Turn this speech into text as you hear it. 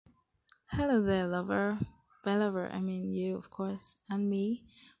Hello there, lover. By lover, I mean you, of course, and me.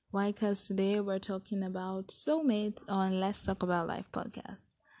 Why? Because today we're talking about soulmates on Let's Talk About Life podcast.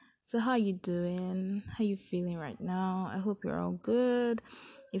 So, how you doing? How you feeling right now? I hope you're all good.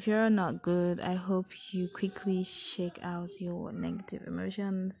 If you're not good, I hope you quickly shake out your negative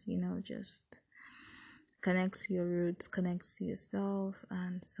emotions. Just connect to your roots, connect to yourself,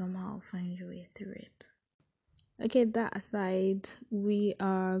 and somehow find your way through it. Okay, that aside, we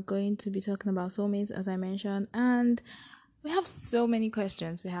are going to be talking about soulmates, as I mentioned, and we have so many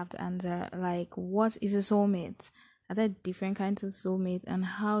questions we have to answer. Like, what is a soulmate? Are there different kinds of soulmates, and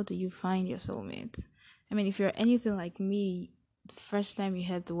how do you find your soulmate? I mean, if you're anything like me, the first time you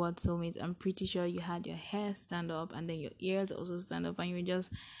heard the word soulmate, I'm pretty sure you had your hair stand up and then your ears also stand up, and you were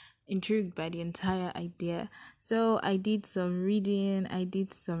just intrigued by the entire idea. So I did some reading, I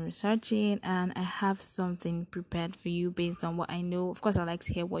did some researching, and I have something prepared for you based on what I know. Of course, I like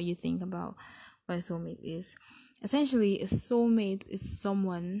to hear what you think about what a soulmate is. Essentially, a soulmate is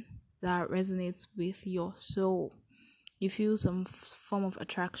someone that resonates with your soul. You feel some form of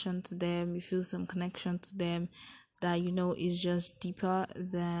attraction to them, you feel some connection to them that is just deeper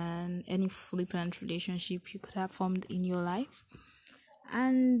than any flippant relationship you could have formed in your life.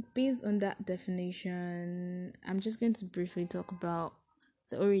 And based on that definition, I'm just going to briefly talk about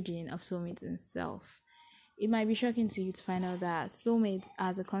the origin of soulmates itself. It might be shocking to you to find out that soulmates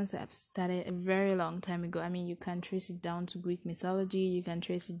as a concept started a very long time ago. I mean, you can trace it down to Greek mythology, you can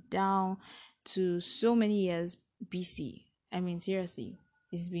trace it down to so many years BC. I mean, seriously,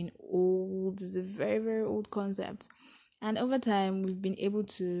 it's been old. It's a very, very old concept. And over time, we've been able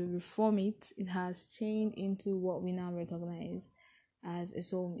to reform it. It has changed into what we now recognize as a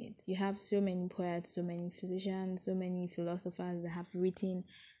soulmate. You have so many poets, so many physicians, so many philosophers that have written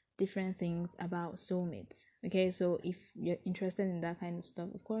different things about soulmates. Okay, so if you're interested in that kind of stuff,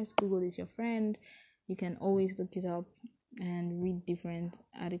 of course, Google is your friend. You can always look it up and read different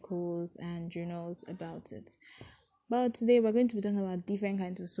articles and journals about it. But today we're going to be talking about different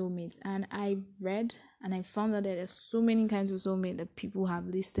kinds of soulmates. And I've read and I found that there's so many kinds of soulmate that people have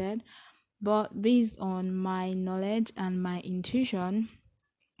listed. But based on my knowledge and my intuition,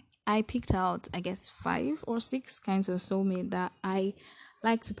 I picked out, I guess, 5 or 6 kinds of soulmate that I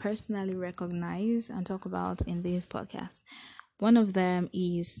like to personally recognize and talk about in this podcast. One of them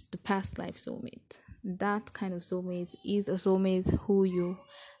is the past life soulmate. That kind of soulmate is a soulmate who you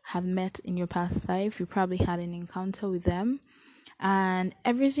have met in your past life. You probably had an encounter with them. And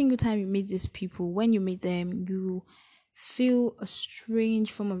every single time you meet these people, when you meet them, you feel a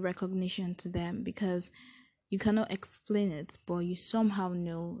strange form of recognition to them because you cannot explain it, but you somehow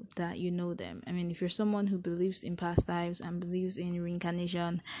know that you know them. I mean, if you're someone who believes in past lives and believes in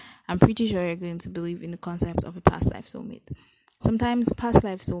reincarnation, I'm pretty sure you're going to believe in the concept of a past life soulmate. Sometimes past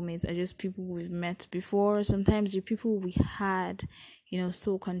life soulmates are just people we've met before. Sometimes they're people we had,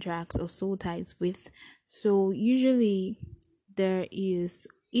 soul contracts or soul ties with. So usually there is,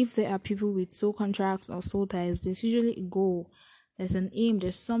 if there are people with soul contracts or soul ties, there's usually a goal, there's an aim,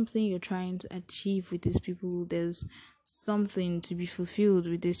 there's something you're trying to achieve with these people, there's something to be fulfilled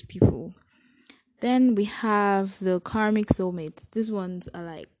with these people. Then we have the karmic soulmate. These ones are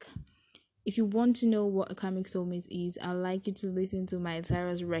like, if you want to know what a karmic soulmate is, I'd like you to listen to my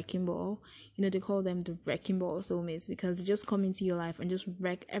Sarah's Wrecking Ball. They call them the Wrecking Ball soulmates because they just come into your life and just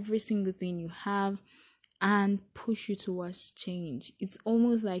wreck every single thing you have and push you towards change. It's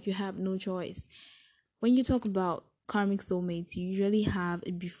almost like you have no choice. When you talk about karmic soulmates, you usually have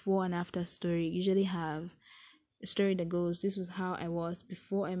a before and after story. You usually have a story that goes, this was how I was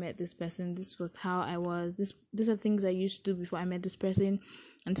before I met this person, this was how I was, these are things I used to do before I met this person,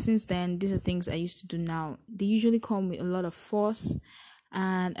 and since then these are things I used to do now. They usually come with a lot of force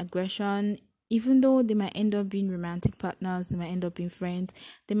and aggression. Even though they might end up being romantic partners, they might end up being friends,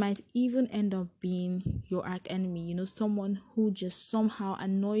 they might even end up being your arch enemy, someone who just somehow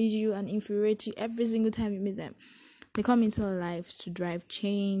annoys you and infuriates you every single time you meet them. They come into our lives to drive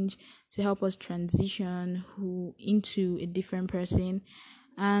change, to help us transition into a different person,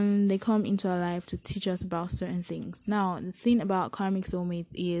 and they come into our life to teach us about certain things. Now, the thing about karmic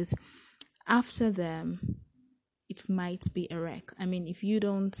soulmates is, after them, it might be a wreck. I mean, if you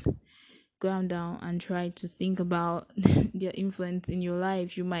don't go down and try to think about their influence in your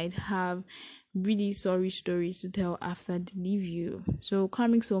life, you might have really sorry stories to tell after they leave you. So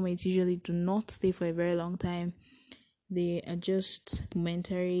karmic soulmates usually do not stay for a very long time. They are just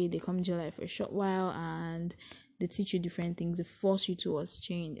momentary. They come into your life for a short while and they teach you different things. They force you towards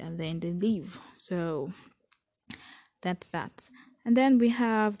change and then they leave. So that's that. And then we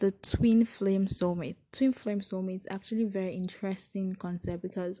have the twin flame soulmate. Twin flame soulmate is actually a very interesting concept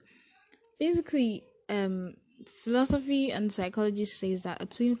because Basically, philosophy and psychology says that a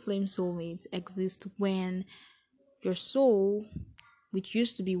twin flame soulmate exists when your soul, which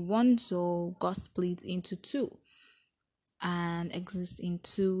used to be one soul, got split into two and exist in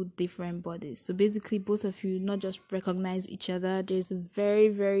two different bodies. So basically, both of you not just recognize each other, there's a very,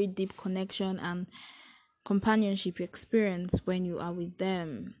 very deep connection and companionship you experience when you are with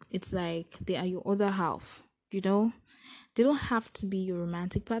them. It's like they are your other half, you know? They don't have to be your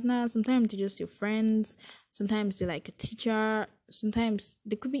romantic partner. Sometimes they're just your friends. Sometimes they're like a teacher. Sometimes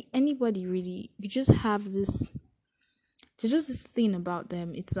they could be anybody really. You just have this, there's just this thing about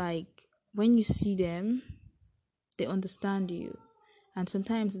them. It's like when you see them, they understand you. And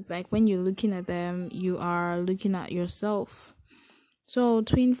sometimes it's like when you're looking at them, you are looking at yourself. So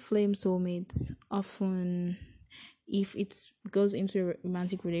twin flame soulmates often, if it goes into a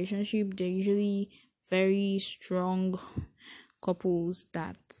romantic relationship, they're usually very strong couples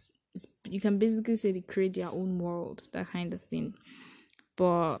that you can basically say they create their own world, that kind of thing.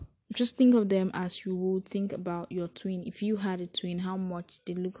 But just think of them as you would think about your twin. If you had a twin, how much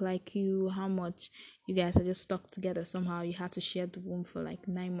they look like you, how much you guys are just stuck together somehow. You had to share the womb for like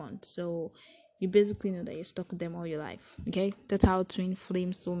 9 months. So you basically know that you're stuck with them all your life. Okay? That's how twin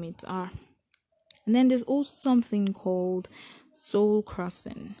flame soulmates are. And then there's also something called soul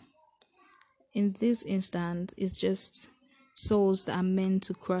crossing. In this instance, it's just souls that are meant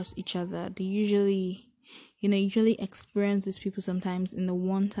to cross each other. They usually experience these people sometimes in a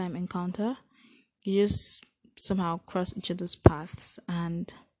one-time encounter. You just somehow cross each other's paths,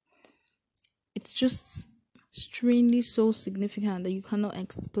 and it's just strangely so significant that you cannot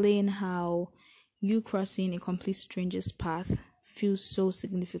explain how you crossing a complete stranger's path feels so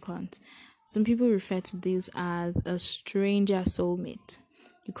significant. Some people refer to this as a stranger soulmate.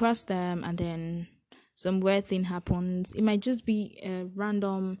 You cross them and then some weird thing happens. It might just be a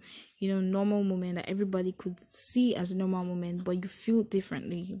random, normal moment that everybody could see as a normal moment, but you feel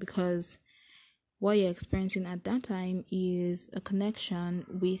differently because what you're experiencing at that time is a connection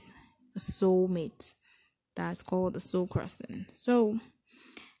with a soulmate. That's called a soul crossing. So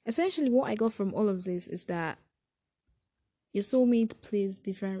essentially what I got from all of this is that your soulmate plays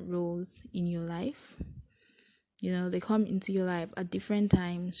different roles in your life. They come into your life at different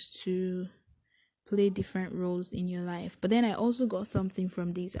times to play different roles in your life. But then I also got something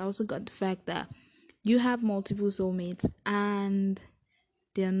from this. I also got the fact that you have multiple soulmates and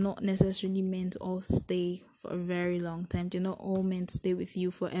they're not necessarily meant to all stay for a very long time. They're not all meant to stay with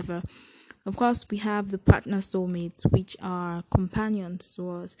you forever. Of course, we have the partner soulmates, which are companions to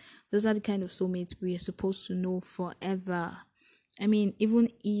us. Those are the kind of soulmates we are supposed to know forever. I mean,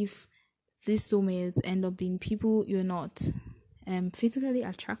 even if these soulmates end up being people you're not physically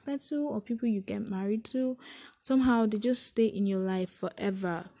attracted to or people you get married to, somehow they just stay in your life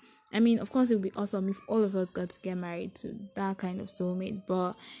forever. I mean, of course, it would be awesome if all of us got to get married to that kind of soulmate,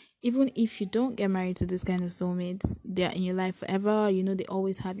 but even if you don't get married to this kind of soulmates, they're in your life forever. They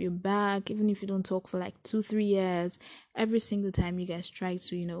always have your back, even if you don't talk for like 2-3 years. Every single time you guys try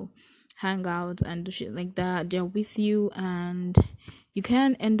to, hang out and do shit like that, they're with you, and you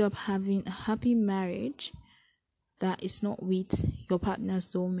can end up having a happy marriage that is not with your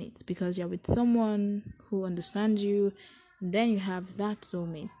partner's soulmate because you're with someone who understands you, and then you have that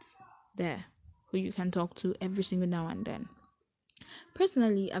soulmate there who you can talk to every single now and then.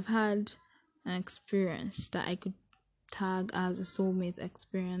 Personally, I've had an experience that I could tag as a soulmate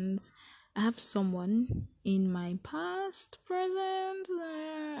experience. I have someone in my past, present,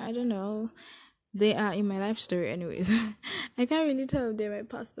 I don't know. They are in my life story anyways. I can't really tell if they're my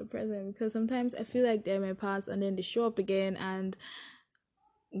past or present because sometimes I feel like they're my past and then they show up again and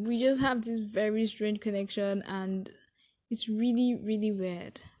we just have this very strange connection and it's really, really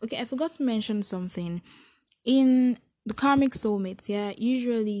weird. Okay, I forgot to mention something. In the karmic soulmates, yeah,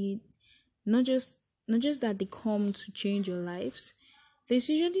 usually not just that they come to change your lives. There's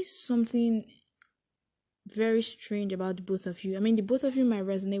usually something very strange about the both of you. I mean, the both of you might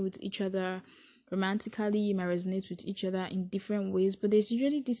resonate with each other romantically, you might resonate with each other in different ways, but there's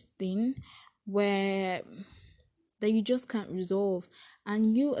usually this thing where that you just can't resolve.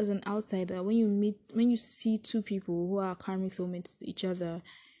 And you as an outsider, when you see two people who are karmic soulmates to each other,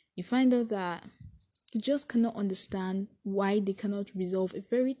 you find out that you just cannot understand why they cannot resolve a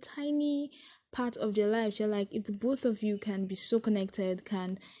very tiny part of their lives. You're like, if the both of you can be so connected,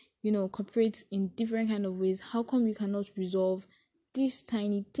 can cooperate in different kind of ways, how come you cannot resolve this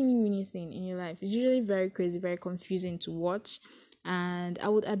tiny teeny weeny thing in your life? It's usually very crazy, very confusing to watch. And I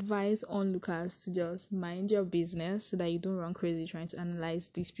would advise onlookers to just mind your business so that you don't run crazy trying to analyze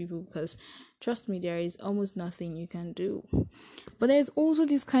these people, because trust me, there is almost nothing you can do. But there's also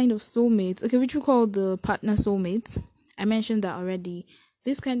this kind of soulmates, okay, which we call the partner soulmates. I mentioned that already.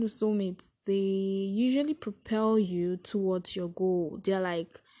 This kind of soulmates, they usually propel you towards your goal. They're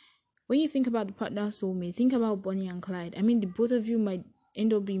like, when you think about the partner soulmate, think about Bonnie and Clyde. I mean, the both of you might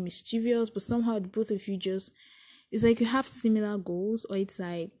end up being mischievous, but somehow the both of you just, it's like you have similar goals, or it's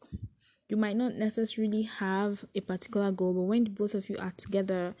like you might not necessarily have a particular goal, but when the both of you are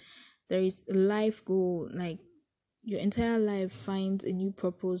together, there is a life goal. Like your entire life finds a new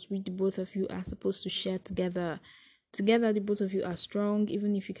purpose which the both of you are supposed to share together. Together, the both of you are strong,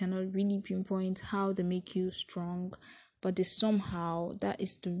 even if you cannot really pinpoint how they make you strong. But they somehow, that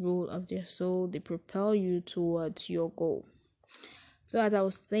is the role of their soul. They propel you towards your goal. So as I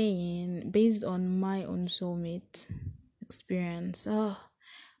was saying, based on my own soulmate experience,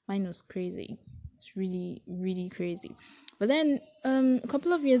 mine was crazy. It's really, really crazy. But then a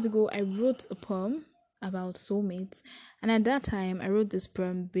couple of years ago, I wrote a poem about soulmates, and at that time I wrote this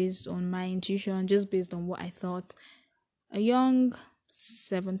poem based on my intuition, just based on what I thought. A young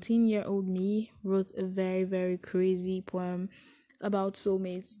 17-year-old me wrote a very, very crazy poem about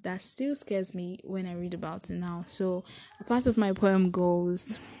soulmates that still scares me when I read about it now. So a part of my poem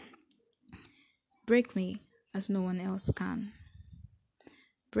goes, break me as no one else can.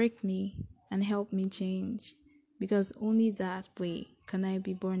 Break me and help me change, because only that way can I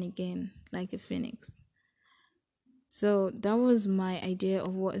be born again like a phoenix. So that was my idea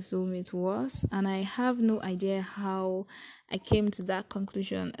of what a soulmate was, and I have no idea how I came to that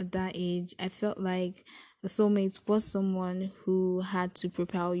conclusion at that age. I felt like a soulmate was someone who had to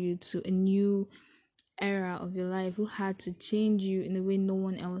propel you to a new era of your life, who had to change you in a way no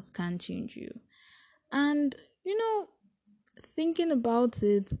one else can change you. And thinking about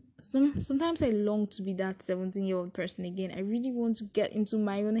it, sometimes I long to be that 17-year-old person again. I really want to get into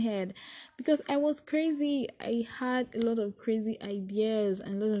my own head, because I was crazy. I had a lot of crazy ideas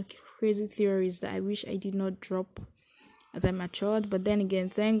and a lot of crazy theories that I wish I did not drop as I matured. But then again,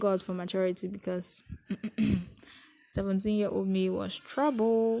 thank God for maturity, because 17-year-old me was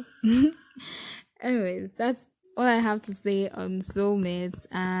trouble. Anyways, that's all I have to say on soulmates.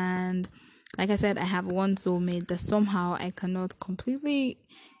 And like I said, I have one soulmate that somehow I cannot completely,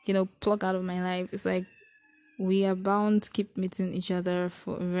 pluck out of my life. It's like we are bound to keep meeting each other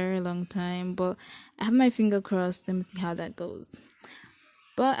for a very long time. But I have my finger crossed. Let me see how that goes.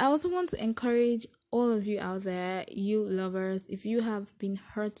 But I also want to encourage all of you out there, you lovers, if you have been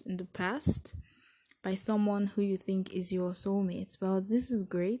hurt in the past by someone who you think is your soulmate, well, this is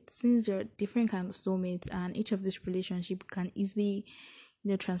great, since there are different kinds of soulmates, and each of this relationship can easily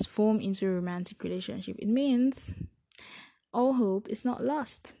transform into a romantic relationship. It means all hope is not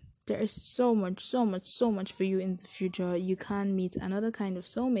lost. There is so much, so much, so much for you in the future. You can meet another kind of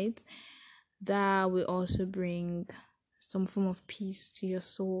soulmate that will also bring some form of peace to your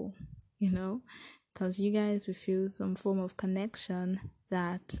soul, because you guys will feel some form of connection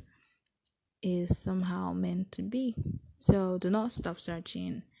that is somehow meant to be. So do not stop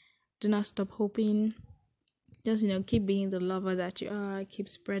searching. Do not stop hoping. Just, keep being the lover that you are. Keep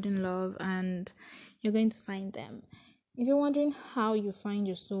spreading love, and you're going to find them. If you're wondering how you find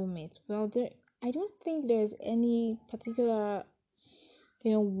your soulmate, well, I don't think there's any particular,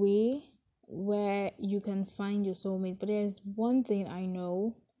 way where you can find your soulmate. But there's one thing I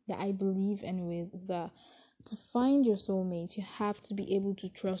know, that I believe anyways, is that to find your soulmate, you have to be able to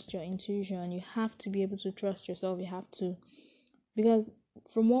trust your intuition. You have to be able to trust yourself. You have to, because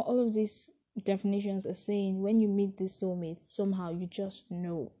from what all of these definitions are saying, when you meet this soulmate, somehow you just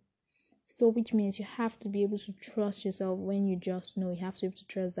know. So which means you have to be able to trust yourself. When you just know, you have to be able to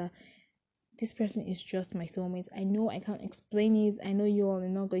trust that this person is just my soulmate. I know I can't explain it. I know you all are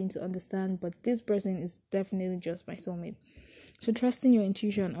not going to understand, but this person is definitely just my soulmate. So trusting your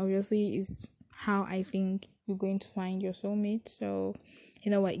intuition obviously is how I think you're going to find your soulmate. So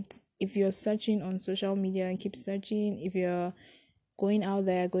you know what, if you're searching on social media, keep searching. If you're going out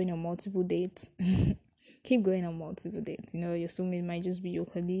there, going on multiple dates, keep going on multiple dates. Your soulmate might just be your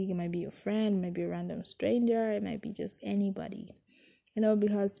colleague, it might be your friend, it might be a random stranger, it might be just anybody.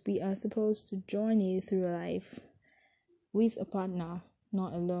 Because we are supposed to journey through life with a partner,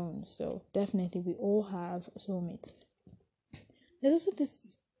 not alone. So definitely we all have a soulmate. There's also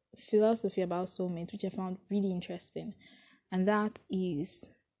this philosophy about soulmates which I found really interesting, and that is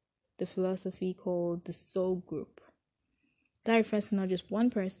the philosophy called the soul group. That refers to not just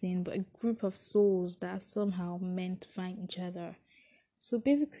one person, but a group of souls that are somehow meant to find each other. So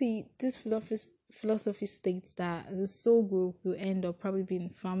basically, this philosophy states that the soul group will end up probably being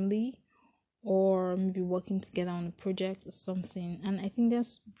family or maybe working together on a project or something. And I think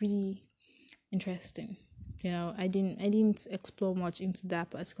that's really interesting. I didn't explore much into that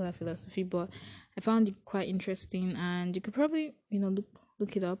particular philosophy, but I found it quite interesting, and you could probably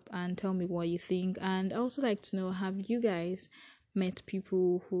look it up and tell me what you think. And I also like to know, have you guys met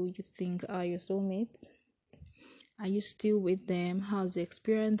people who you think are your soulmates? Are you still with them? How's the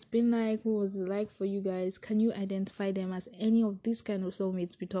experience been like? What was it like for you guys? Can you identify them as any of these kind of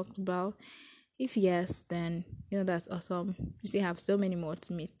soulmates we talked about? If yes, then that's awesome. You still have so many more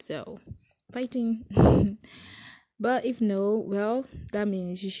to meet, so fighting. But if no, well, that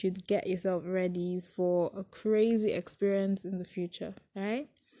means you should get yourself ready for a crazy experience in the future. All right.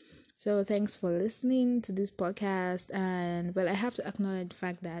 So thanks for listening to this podcast. And well, I have to acknowledge the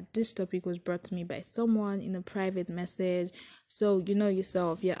fact that this topic was brought to me by someone in a private message. So you know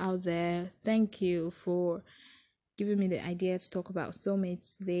yourself, you're out there. Thank you for giving me the idea to talk about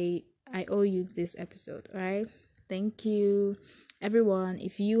soulmates today. I owe you this episode, all right? Thank you. Everyone,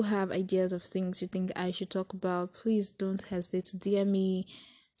 if you have ideas of things you think I should talk about, please don't hesitate to DM me.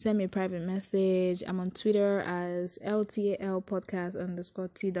 Send me a private message. I'm on Twitter as LTAL podcast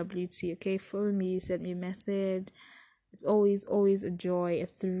 _ TWT. Okay, follow me, send me a message. It's always a joy, a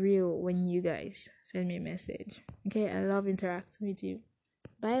thrill when you guys send me a message. Okay, I love interacting with you.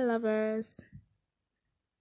 Bye, lovers.